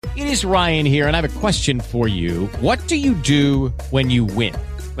It is Ryan here, and I have a question for you. What do you do when you win?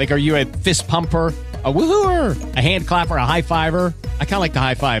 Like, are you a fist pumper, a woohooer, a hand clapper, a high fiver? I kind of like the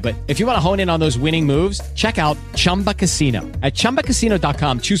high five, but if you want to hone in on those winning moves, check out Chumba Casino. At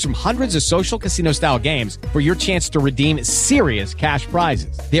ChumbaCasino.com, choose from hundreds of social casino-style games for your chance to redeem serious cash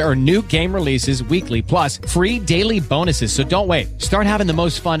prizes. There are new game releases weekly, plus free daily bonuses. So don't wait. Start having the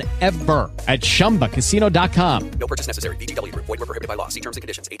most fun ever at ChumbaCasino.com. No purchase necessary. VGW. Void where prohibited by law. See terms and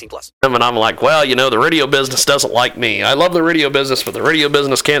conditions. 18+. And I'm like, well, you know, the radio business doesn't like me. I love the radio business, but the radio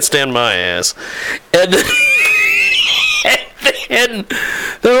business can't stand my ass. And and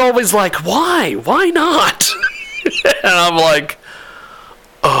they're always like, why? Why not? And I'm like,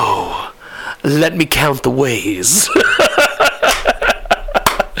 oh, let me count the ways.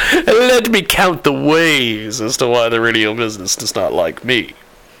 Let me count the ways as to why the radio business does not like me.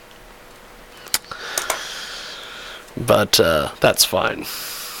 But that's fine.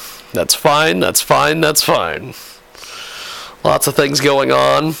 That's fine, that's fine, that's fine. Lots of things going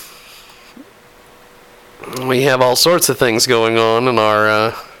on. We have all sorts of things going on in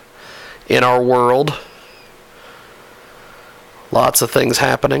our world. Lots of things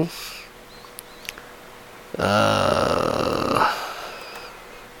happening. Look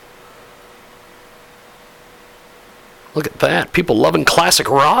at that. People loving classic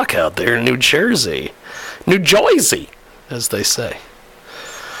rock out there in New Jersey. New Jersey, as they say.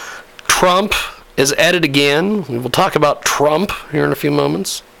 Trump is at it again. We will talk about Trump here in a few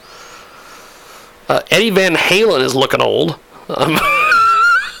moments. Eddie Van Halen is looking old. I'm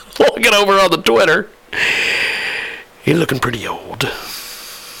looking over on the Twitter. He's looking pretty old.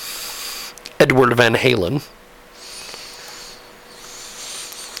 Edward Van Halen.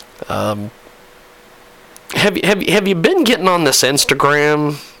 Have you been getting on this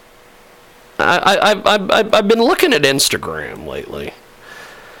Instagram? I've been looking at Instagram lately,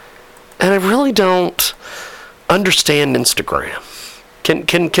 and I really don't understand Instagram.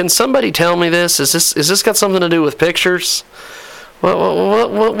 Can somebody tell me this? Is this got something to do with pictures?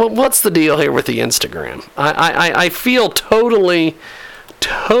 What's the deal here with the Instagram? I feel totally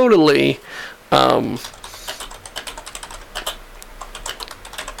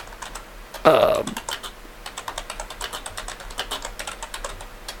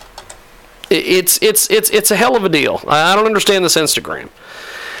it's a hell of a deal. I don't understand this Instagram.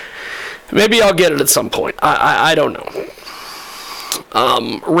 Maybe I'll get it at some point. I don't know.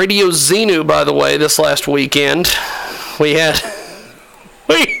 Radio Xenu, by the way, this last weekend, we had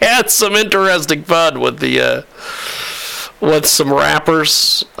some interesting fun with some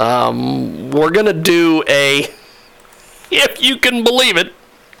rappers. We're gonna do if you can believe it,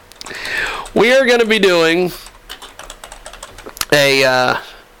 we are gonna be doing a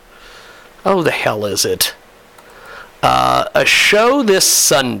show this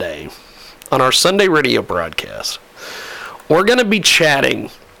Sunday on our Sunday radio broadcast. We're going to be chatting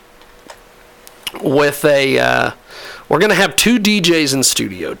with we're going to have two DJs in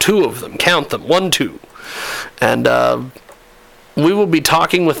studio, two of them, count them, 1, 2. And we will be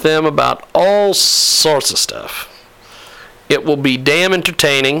talking with them about all sorts of stuff. It will be damn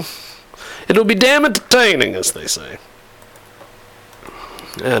entertaining. It'll be damn entertaining, as they say.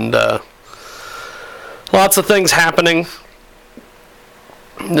 And lots of things happening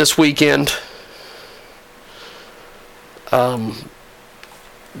this weekend. And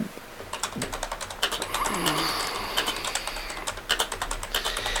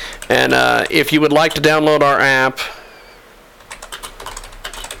if you would like to download our app,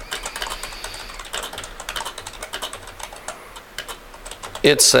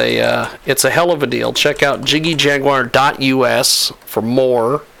 it's a hell of a deal. Check out jiggyjaguar.us for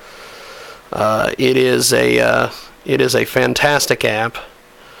more. It is a fantastic app.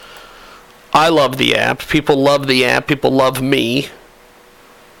 I love the app. People love the app. People love me.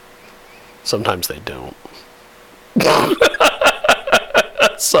 Sometimes they don't.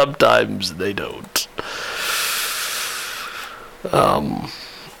 Sometimes they don't.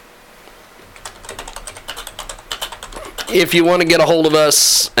 If you want to get a hold of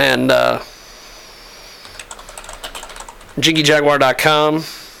us, and jiggyjaguar.com,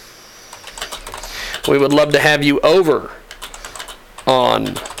 we would love to have you over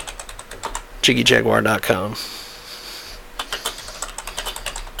on jiggyjaguar.com.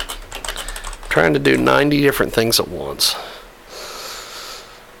 Trying to do 90 different things at once.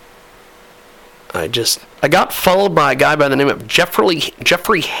 I got followed by a guy by the name of Jeffrey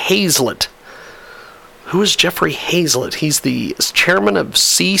Hazlett. Who is Jeffrey Hazlett? He's the chairman of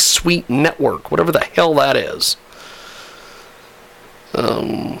C-Suite Network, whatever the hell that is.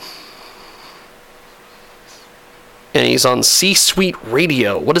 And he's on C-Suite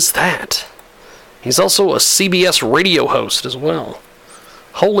Radio. What is that? He's also a CBS radio host as well.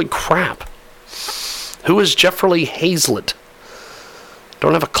 Holy crap. Who is Jeffrey Hazlett?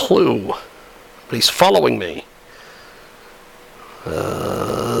 Don't have a clue. But he's following me.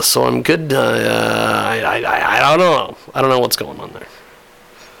 So I'm good. I don't know. I don't know what's going on there.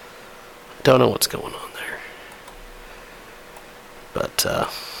 Don't know what's going on there. But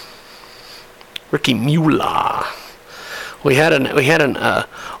Ricky Mueller. We had an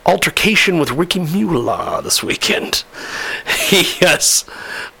altercation with Ricky Mueller this weekend. Yes,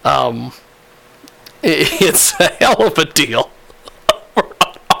 it's a hell of a deal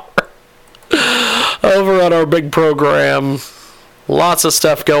over on our big program. Lots of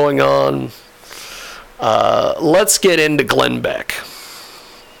stuff going on. Let's get into Glenn Beck.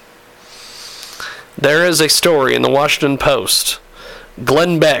 There is a story in the Washington Post.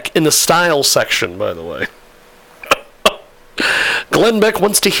 Glenn Beck, in the style section, by the way. Glenn Beck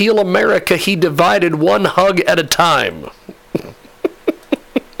wants to heal America. He divided one hug at a time.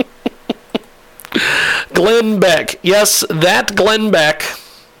 Glenn Beck. Yes, that Glenn Beck.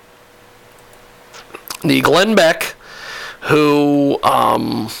 The Glenn Beck who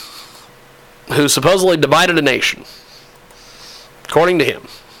supposedly divided a nation. According to him,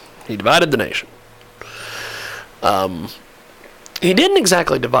 he divided the nation. He didn't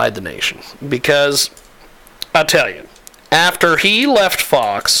exactly divide the nation, because I'll tell you, after he left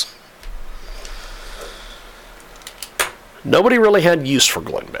Fox, nobody really had use for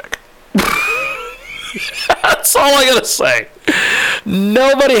Glenn Beck. That's all I gotta say.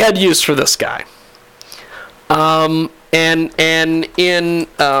 Nobody had use for this guy. And in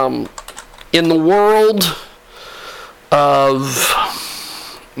the world of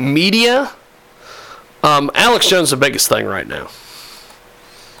media, Alex Jones is the biggest thing right now.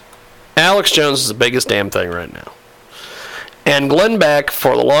 Alex Jones is the biggest damn thing right now. And Glenn Beck,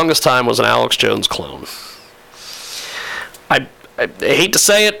 for the longest time, was an Alex Jones clone. I hate to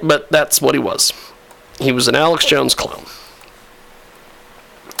say it, but that's what he was. He was an Alex Jones clone.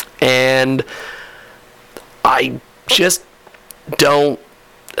 And I just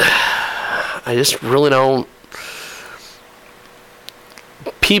really don't.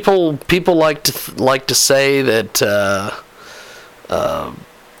 People like to say that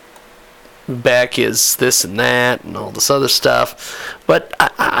Beck is this and that and all this other stuff, but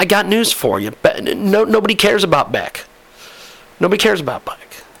I got news for you. Nobody cares about Beck. Nobody cares about Beck.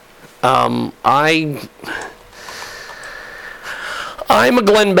 I'm a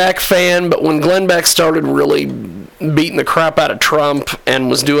Glenn Beck fan, but when Glenn Beck started really beating the crap out of Trump and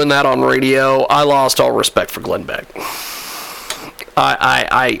was doing that on radio, I lost all respect for Glenn Beck.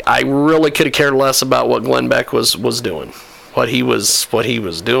 I really could have cared less about what Glenn Beck was doing, what he was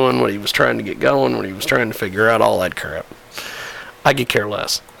doing, what he was trying to get going, what he was trying to figure out, all that crap. I could care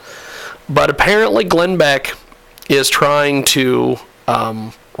less. But apparently Glenn Beck is trying to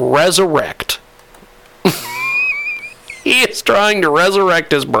resurrect. He is trying to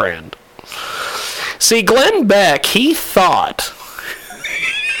resurrect his brand. See, Glenn Beck, he thought,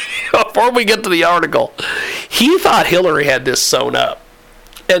 before we get to the article, he thought Hillary had this sewn up.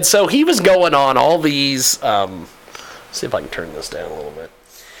 And so he was going on all these, see if I can turn this down a little bit.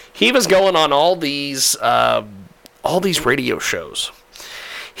 He was going on all these radio shows.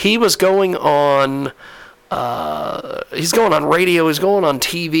 He was going on, he's going on radio, he's going on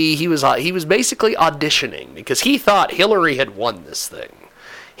TV. He was basically auditioning because he thought Hillary had won this thing.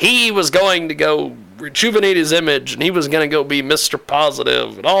 He was going to go rejuvenate his image, and he was going to go be Mr.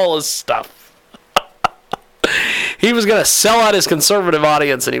 Positive and all this stuff. He was going to sell out his conservative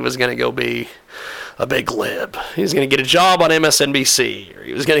audience, and he was going to go be a big lib. He was going to get a job on MSNBC, or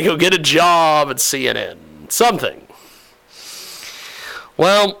he was going to go get a job at CNN. Something.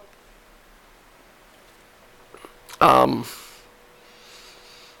 Well,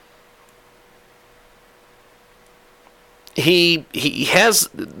 he has,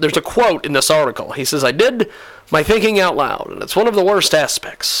 there's a quote in this article. He says, "I did my thinking out loud, and it's one of the worst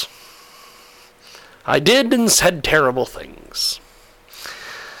aspects. I did and said terrible things."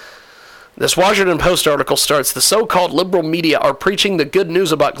 This Washington Post article starts, "The so-called liberal media are preaching the good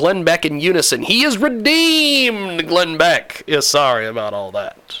news about Glenn Beck in unison. He is redeemed. Glenn Beck is sorry about all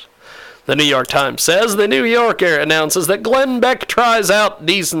that." The New York Times says, "The New Yorker announces that Glenn Beck tries out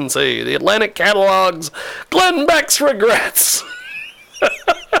decency. The Atlantic catalogs Glenn Beck's regrets."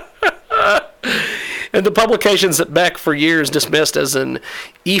 And the publications that Beck for years dismissed as an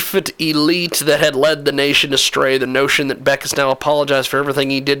effete elite that had led the nation astray, the notion that Beck has now apologized for everything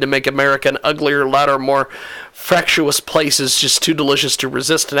he did to make America an uglier, louder, more fractious place is just too delicious to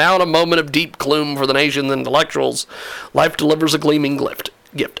resist. Now, in a moment of deep gloom for the nation's intellectuals, life delivers a gleaming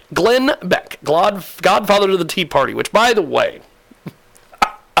gift. Glenn Beck, godfather to the Tea Party, which, by the way,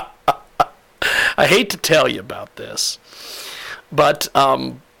 I hate to tell you about this, but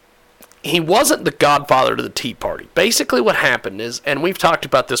he wasn't the godfather to the Tea Party. Basically what happened is, and we've talked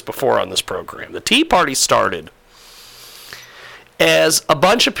about this before on this program, the Tea Party started as a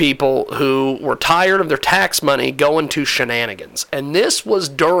bunch of people who were tired of their tax money going to shenanigans. And this was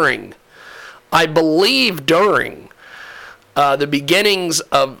during, I believe during, the beginnings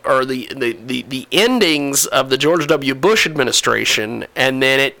of, or the endings of the George W. Bush administration, and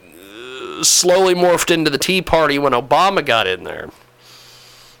then it slowly morphed into the Tea Party when Obama got in there.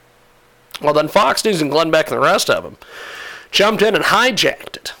 Well, then Fox News and Glenn Beck and the rest of them jumped in and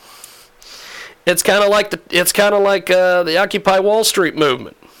hijacked it. It's kind of like the Occupy Wall Street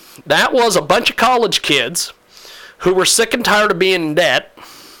movement. That was a bunch of college kids who were sick and tired of being in debt,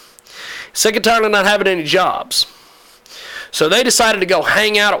 sick and tired of not having any jobs. So they decided to go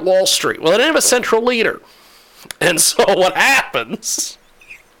hang out at Wall Street. Well, they didn't have a central leader. And so what happens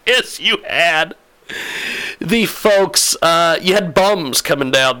is you had the folks, you had bums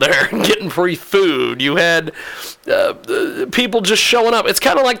coming down there and getting free food. You had people just showing up. It's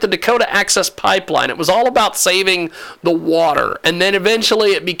kind of like the Dakota Access Pipeline. It was all about saving the water. And then eventually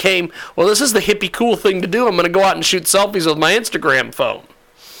it became, well, this is the hippie cool thing to do. I'm going to go out and shoot selfies with my Instagram phone.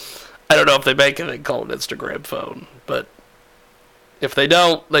 I don't know if they make anything called an Instagram phone, but if they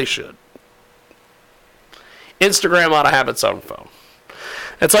don't, they should. Instagram ought to have its own phone.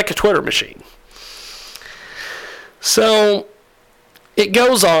 It's like a Twitter machine. So it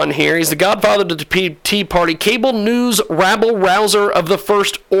goes on here. He's the godfather to the Tea Party, cable news rabble-rouser of the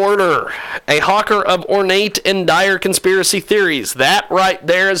First Order, a hawker of ornate and dire conspiracy theories. That right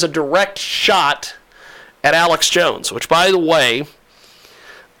there is a direct shot at Alex Jones, which, by the way,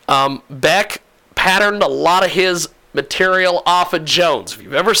 Beck patterned a lot of his material off of Jones. If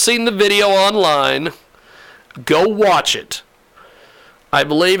you've ever seen the video online, go watch it. I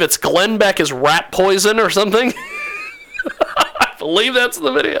believe it's Glenn Beck is rat poison or something. I believe that's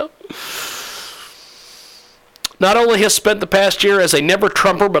the video. Not only has spent the past year as a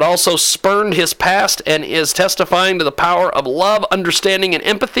never-Trumper, but also spurned his past and is testifying to the power of love, understanding, and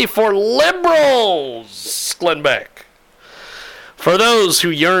empathy for liberals. Glenn Beck. For those who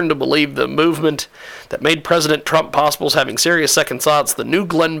yearn to believe the movement that made President Trump possible is having serious second thoughts, the new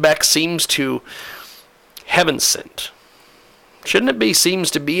Glenn Beck seems to heaven sent. Shouldn't it be seems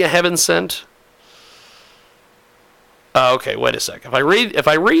to be a heaven sent? Okay, wait a sec. If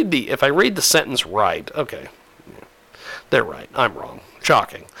I read the sentence right, okay, they're right. I'm wrong.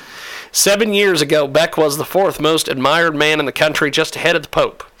 Shocking. 7 years ago, Beck was the fourth most admired man in the country, just ahead of the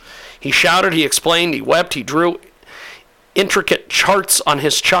Pope. He shouted, he explained, he wept, he drew intricate charts on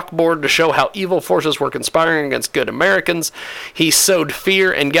his chalkboard to show how evil forces were conspiring against good Americans. He sowed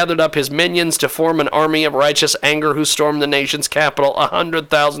fear and gathered up his minions to form an army of righteous anger who stormed the nation's capital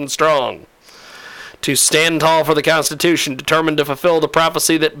 100,000 strong. To stand tall for the Constitution, determined to fulfill the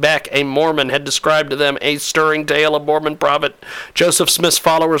prophecy that Beck, a Mormon, had described to them, a stirring tale of Mormon prophet Joseph Smith's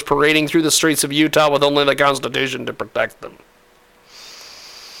followers parading through the streets of Utah with only the Constitution to protect them.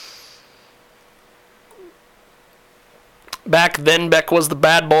 Back then, Beck was the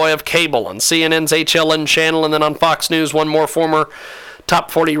bad boy of cable on CNN's HLN channel, and then on Fox News, one more former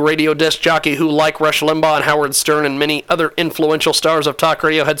top 40 radio disc jockey who, like Rush Limbaugh and Howard Stern and many other influential stars of talk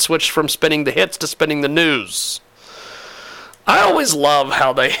radio, had switched from spinning the hits to spinning the news. I always love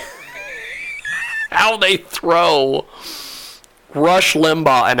how they throw Rush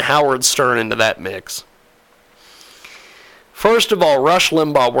Limbaugh and Howard Stern into that mix. First of all, Rush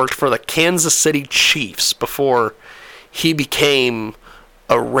Limbaugh worked for the Kansas City Chiefs before he became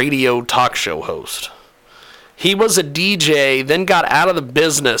a radio talk show host. He was a DJ, then got out of the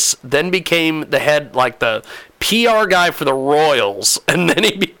business, then became the head, like the PR guy for the Royals, and then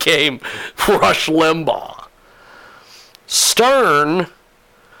he became Rush Limbaugh. Stern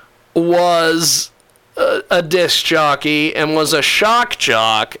was a disc jockey and was a shock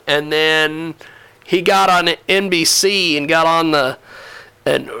jock, and then he got on NBC and got on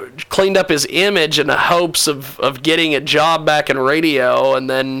and cleaned up his image in the hopes of getting a job back in radio, and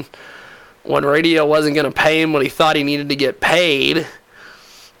then when radio wasn't going to pay him what he thought he needed to get paid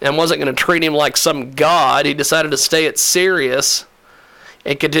and wasn't going to treat him like some god, he decided to stay at Sirius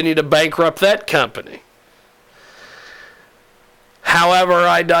and continue to bankrupt that company. However,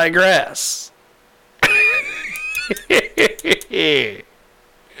 I digress.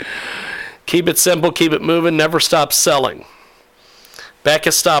 Keep it simple, keep it moving, never stop selling. Beck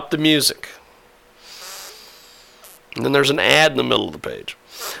has stopped the music. And then there's an ad in the middle of the page.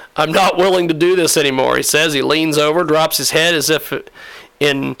 I'm not willing to do this anymore, he says. He leans over, drops his head as if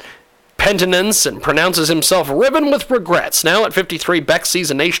in penitence, and pronounces himself riven with regrets. Now at 53, Beck sees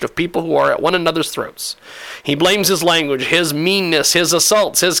a nation of people who are at one another's throats. He blames his language, his meanness, his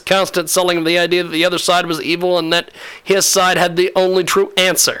assaults, his constant selling of the idea that the other side was evil and that his side had the only true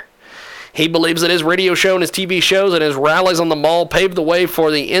answer. He believes that his radio show and his TV shows and his rallies on the mall paved the way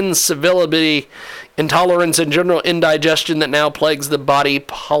for the incivility, intolerance, and general indigestion that now plagues the body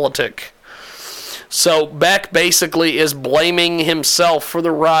politic. So Beck basically is blaming himself for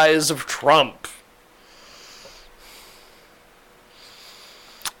the rise of Trump.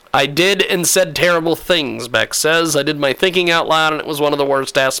 I did and said terrible things, Beck says. I did my thinking out loud, and it was one of the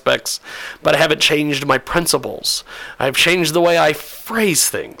worst aspects. But I haven't changed my principles. I've changed the way I phrase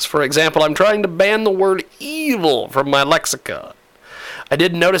things. For example, I'm trying to ban the word evil from my lexicon. I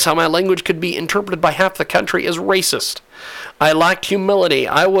did notice how my language could be interpreted by half the country as racist. I lacked humility.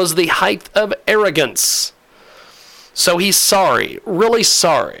 I was the height of arrogance. So he's sorry. Really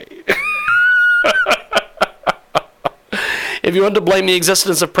sorry. If you want to blame the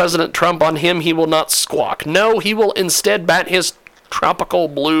existence of President Trump on him, he will not squawk. No, he will instead bat his tropical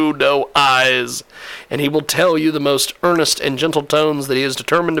blue doe eyes, and he will tell you the most earnest and gentle tones that he is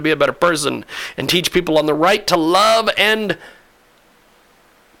determined to be a better person and teach people on the right to love and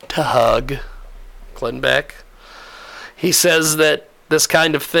to hug. Glenn Beck. He says that this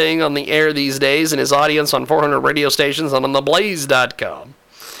kind of thing on the air these days and his audience on 400 radio stations and on theblaze.com,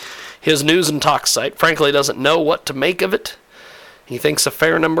 his news and talk site, frankly doesn't know what to make of it. He thinks a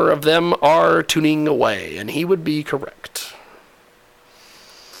fair number of them are tuning away, and he would be correct.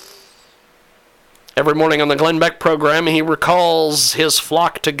 Every morning on the Glenn Beck program, he recalls his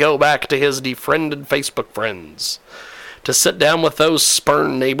flock to go back to his defriended Facebook friends, to sit down with those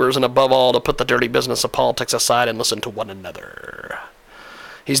spurned neighbors, and above all, to put the dirty business of politics aside and listen to one another.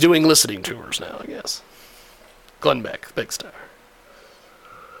 He's doing listening tours now, I guess. Glenn Beck, big star.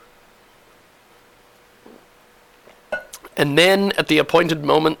 And then, at the appointed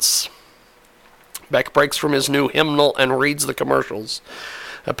moments, Beck breaks from his new hymnal and reads the commercials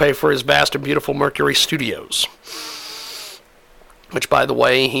that pay for his vast and beautiful Mercury Studios, which, by the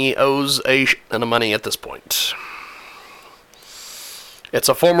way, he owes a ton of money at this point. It's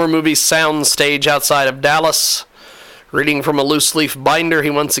a former movie sound stage outside of Dallas. Reading from a loose-leaf binder, he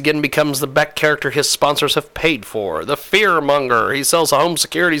once again becomes the Beck character his sponsors have paid for. The fear-monger. He sells a home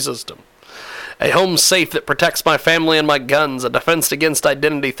security system. A home safe that protects my family and my guns. A defense against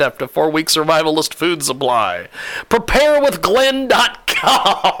identity theft. A 4-week survivalist food supply.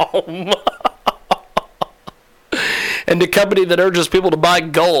 Preparewithglenn.com. And a company that urges people to buy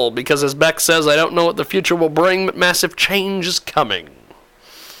gold because, as Beck says, I don't know what the future will bring, but massive change is coming.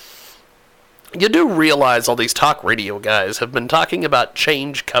 You do realize all these talk radio guys have been talking about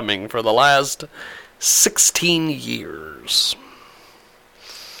change coming for the last 16 years.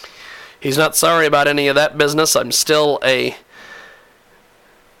 He's not sorry about any of that business. I'm still a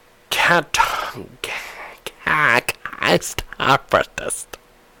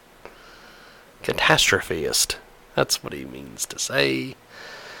catastropheist. That's what he means to say.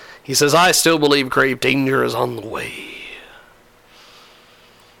 He says, I still believe grave danger is on the way.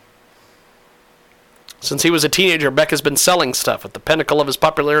 Since he was a teenager, Beck has been selling stuff. At the pinnacle of his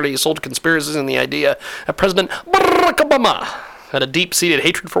popularity, he sold conspiracies and the idea that President Barack Obama had a deep-seated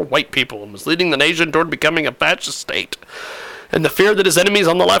hatred for white people and was leading the nation toward becoming a fascist state, and the fear that his enemies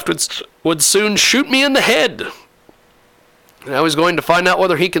on the left would soon shoot me in the head. Now he's going to find out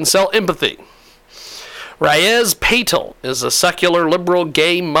whether he can sell empathy. Reyes Patel is a secular, liberal,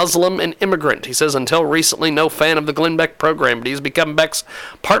 gay, Muslim, and immigrant. He says, until recently, no fan of the Glenn Beck program, but he's become Beck's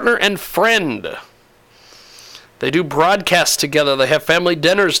partner and friend. They do broadcasts together. They have family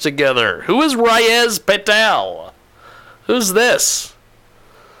dinners together. Who is Reyes Patel? Who's this?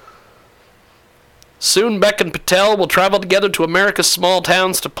 Soon Beck and Patel will travel together to America's small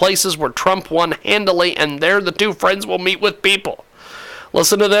towns, to places where Trump won handily, and there the two friends will meet with people.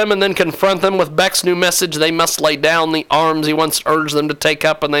 Listen to them and then confront them with Beck's new message. They must lay down the arms he once urged them to take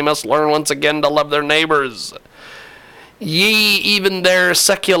up, and they must learn once again to love their neighbors. Ye, even their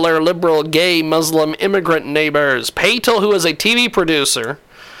secular, liberal, gay, Muslim, immigrant neighbors. Patel, who is a TV producer,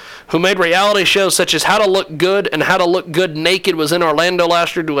 who made reality shows such as How to Look Good and How to Look Good Naked, was in Orlando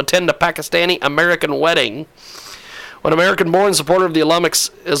last year to attend a Pakistani-American wedding. When an American-born supporter of the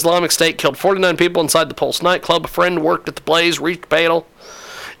Islamic State killed 49 people inside the Pulse nightclub, a friend worked at the Blaze, reached Patel,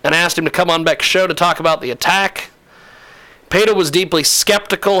 and asked him to come on Beck's show to talk about the attack. Pato was deeply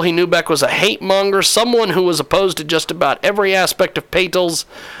skeptical. He knew Beck was a hate monger, someone who was opposed to just about every aspect of Patel's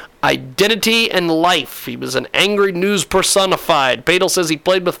identity and life. He was an angry news personified. Patel says he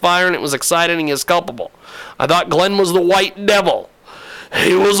played with fire and it was exciting and he is culpable. I thought Glenn was the white devil.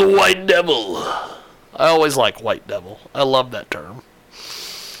 He was a white devil. I always like white devil. I love that term.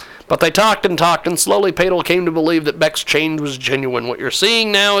 But they talked and talked, and slowly Patel came to believe that Beck's change was genuine. What you're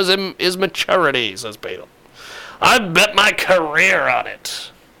seeing now is maturity, says Patel. I bet my career on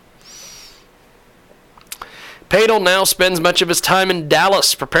it. Patel now spends much of his time in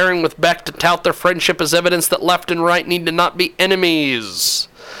Dallas, preparing with Beck to tout their friendship as evidence that left and right need to not be enemies.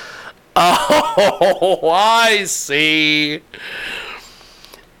 Oh, I see.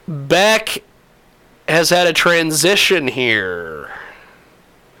 Beck has had a transition here.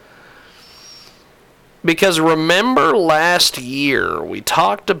 Because remember last year, we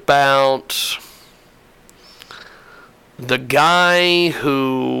talked about the guy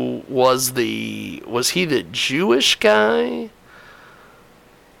who was he the Jewish guy?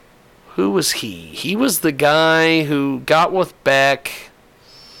 Who was he? He was the guy who got with Beck.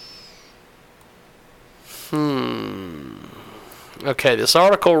 Okay, this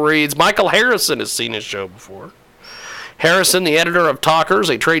article reads, Michael Harrison has seen his show before. Harrison, the editor of Talkers,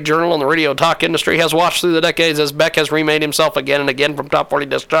 a trade journal in the radio talk industry, has watched through the decades as Beck has remade himself again and again, from Top 40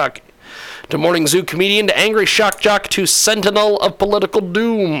 disc jockey to Morning Zoo comedian to angry shock jock to sentinel of political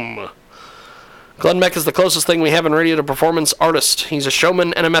doom. Glenn Beck is the closest thing we have in radio to performance artist. He's a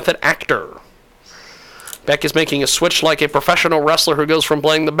showman and a method actor. Beck is making a switch like a professional wrestler who goes from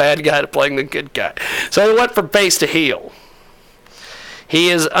playing the bad guy to playing the good guy. So he went from face to heel. He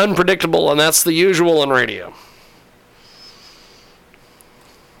is unpredictable, and that's the usual in radio.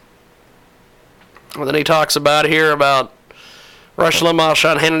 And then he talks about Rush Limbaugh,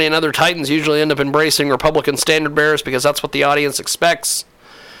 Sean Hannity, and other titans usually end up embracing Republican standard bearers because that's what the audience expects.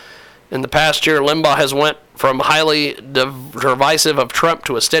 In the past year, Limbaugh has went from highly divisive of Trump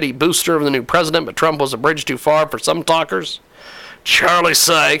to a steady booster of the new president, but Trump was a bridge too far for some talkers. Charlie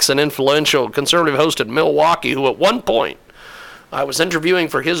Sykes, an influential conservative host in Milwaukee, who at one point I was interviewing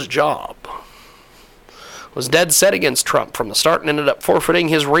for his job, was dead set against Trump from the start and ended up forfeiting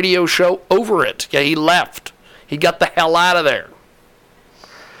his radio show over it. Yeah, he left. He got the hell out of there.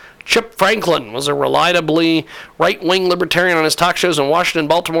 Chip Franklin was a reliably right-wing libertarian on his talk shows in Washington,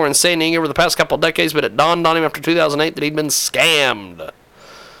 Baltimore, and San Diego over the past couple of decades, but it dawned on him after 2008 that he'd been scammed.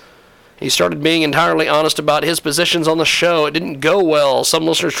 He started being entirely honest about his positions on the show. It didn't go well. Some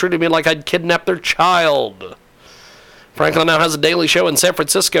listeners treated me like I'd kidnapped their child. Franklin now has a daily show in San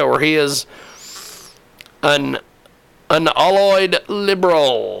Francisco where he is an unalloyed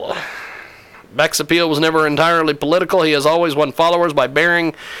liberal. Beck's appeal was never entirely political. He has always won followers by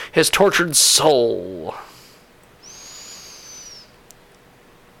bearing his tortured soul.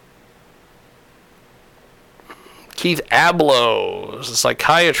 Keith Abloh is a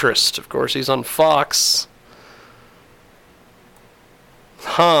psychiatrist. Of course, he's on Fox.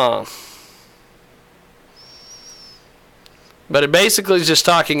 But it basically is just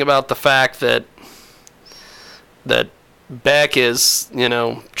talking about the fact that Beck is,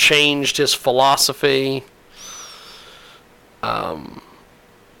 changed his philosophy.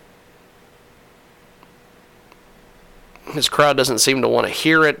 His crowd doesn't seem to want to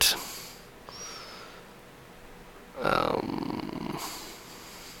hear it.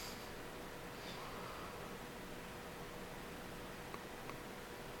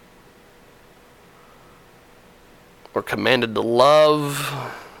 Or commanded to love.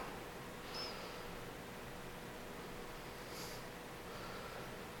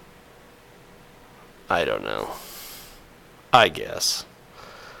 I don't know. I guess.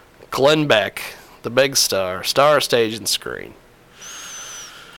 Glenn Beck, the big star, stage and screen.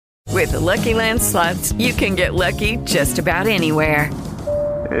 With the Lucky Land Slots, you can get lucky just about anywhere.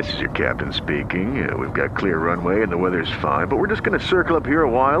 This is your captain speaking. We've got clear runway and the weather's fine, but we're just going to circle up here a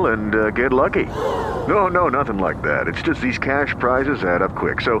while and get lucky. No, nothing like that. It's just these cash prizes add up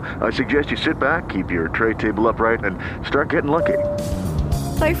quick. So I suggest you sit back, keep your tray table upright, and start getting lucky.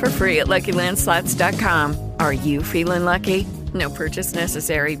 Play for free at LuckyLandSlots.com. Are you feeling lucky? No purchase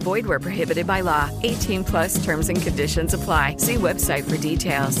necessary. Void where prohibited by law. 18+ terms and conditions apply. See website for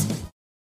details.